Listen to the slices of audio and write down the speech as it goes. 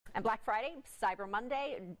And Black Friday, Cyber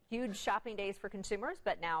Monday, huge shopping days for consumers,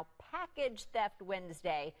 but now Package Theft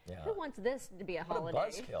Wednesday. Yeah. Who wants this to be a holiday?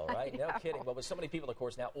 What a buzzkill, right? No kidding. But with so many people, of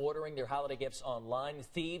course, now ordering their holiday gifts online,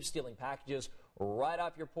 thieves stealing packages right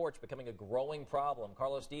off your porch, becoming a growing problem.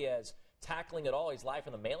 Carlos Diaz tackling it all. He's live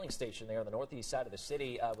from the mailing station there on the northeast side of the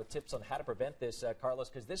city with tips on how to prevent this, Carlos,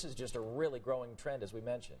 because this is just a really growing trend, as we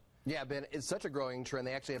mentioned. Yeah, Ben, it's such a growing trend.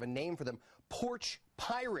 They actually have a name for them, porch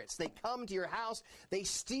pirates. They come to your house, they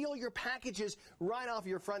steal your packages right off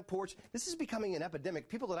your front porch. This is becoming an epidemic.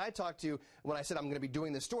 People that I talked to when I said I'm going to be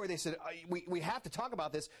doing this story, they said, we have to talk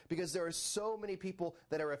about this because there are so many people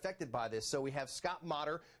that are affected by this. So we have Scott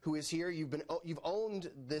Motter, who is here. You've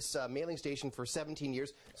owned this mailing station for 17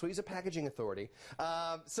 years, so he's a packaging authority.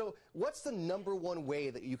 So what's the #1 way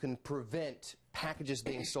that you can prevent packages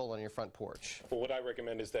being stolen on your front porch? Well, what I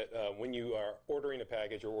recommend is that when you are ordering a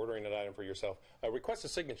package or ordering an item for yourself, request a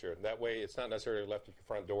signature. That way it's not necessarily left at your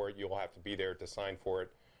front door. You'll have to be there to sign for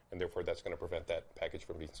it, and therefore that's going to prevent that package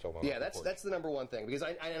from being stolen. Yeah, that's the #1 thing, because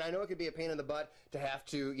I know it could be a pain in the butt to have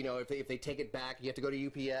to, you know, if they take it back, you have to go to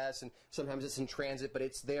UPS, and sometimes it's in transit, but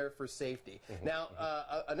it's there for safety. Now,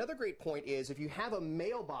 another great point is if you have a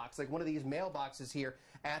mailbox, like one of these mailboxes here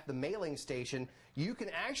at the mailing station, you can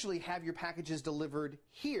actually have your packages delivered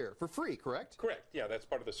here for free, correct? Correct. Yeah, that's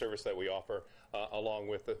part of the service that we offer, along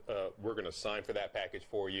with we're going to sign for that package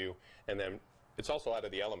for you, and then it's also out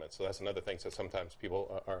of the elements, so that's another thing that sometimes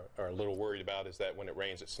people are a little worried about, is that when it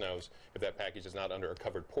rains, it snows, if that package is not under a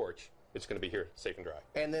covered porch, it's going to be here safe and dry.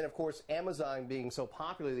 And then, of course, Amazon being so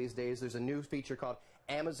popular these days, there's a new feature called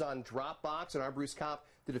Amazon Dropbox, and our Bruce Kopp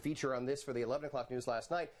did a feature on this for the 11 o'clock news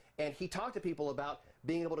last night, and he talked to people about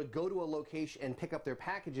being able to go to a location and pick up their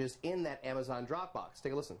packages in that Amazon Dropbox.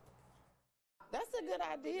 Take a listen. That's a good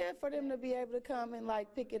idea for them to be able to come and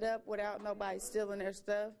like pick it up without nobody stealing their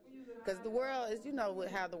stuff. Because the world is, you know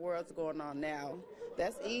how the world's going on now.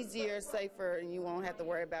 That's easier, safer, and you won't have to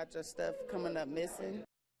worry about your stuff coming up missing.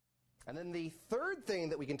 And then the third thing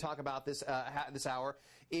that we can talk about this hour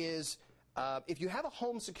is if you have a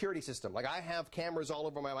home security system, like I have cameras all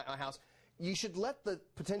over my house, you should let the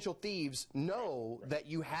potential thieves know that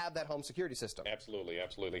you have that home security system. Absolutely,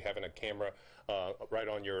 absolutely. Having a camera right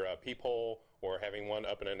on your peephole, or having one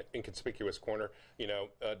up in an inconspicuous corner, you know,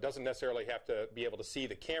 doesn't necessarily have to be able to see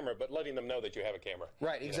the camera, but letting them know that you have a camera.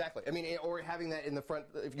 Right, exactly. I mean, or having that in the front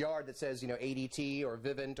yard that says, you know, ADT or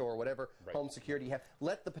Vivint or whatever home security you have.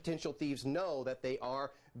 Let the potential thieves know that they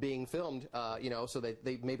are being filmed, you know, so that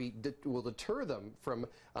they maybe will deter them from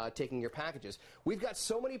taking your packages. We've got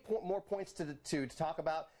so many more points to talk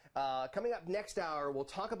about. Coming up next hour, we'll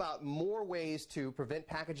talk about more ways to prevent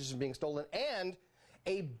packages from being stolen, and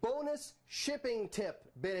a bonus shipping tip,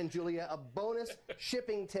 Ben and Julia, a bonus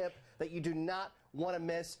shipping tip that you do not want to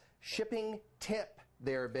miss. Shipping tip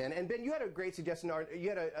there, Ben. And Ben, you had a great suggestion, you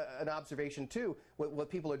had an observation too, what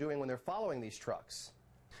people are doing when they're following these trucks.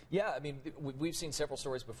 Yeah, I mean, we've seen several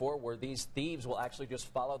stories before where these thieves will actually just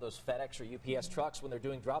follow those FedEx or UPS trucks when they're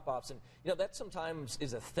doing drop-offs. And, you know, that sometimes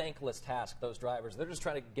is a thankless task, those drivers. They're just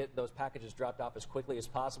trying to get those packages dropped off as quickly as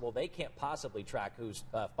possible. They can't possibly track who's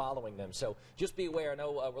following them. So just be aware. I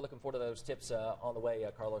know we're looking forward to those tips on the way,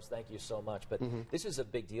 Carlos. Thank you so much. But this is a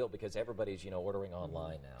big deal because everybody's, you know, ordering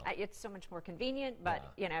online now. It's so much more convenient,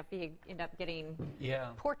 but, you know, if you end up getting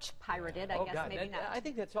porch pirated, I guess maybe not. I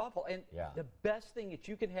think that's awful. And the best thing that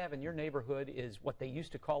you can have in your neighborhood is what they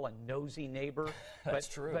used to call a nosy neighbor. That's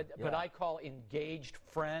true. But I call engaged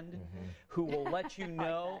friend, who will let you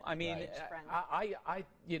know. I mean,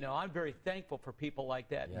 you know, I'm very thankful for people like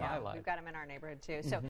that in my life. We've got them in our neighborhood too. So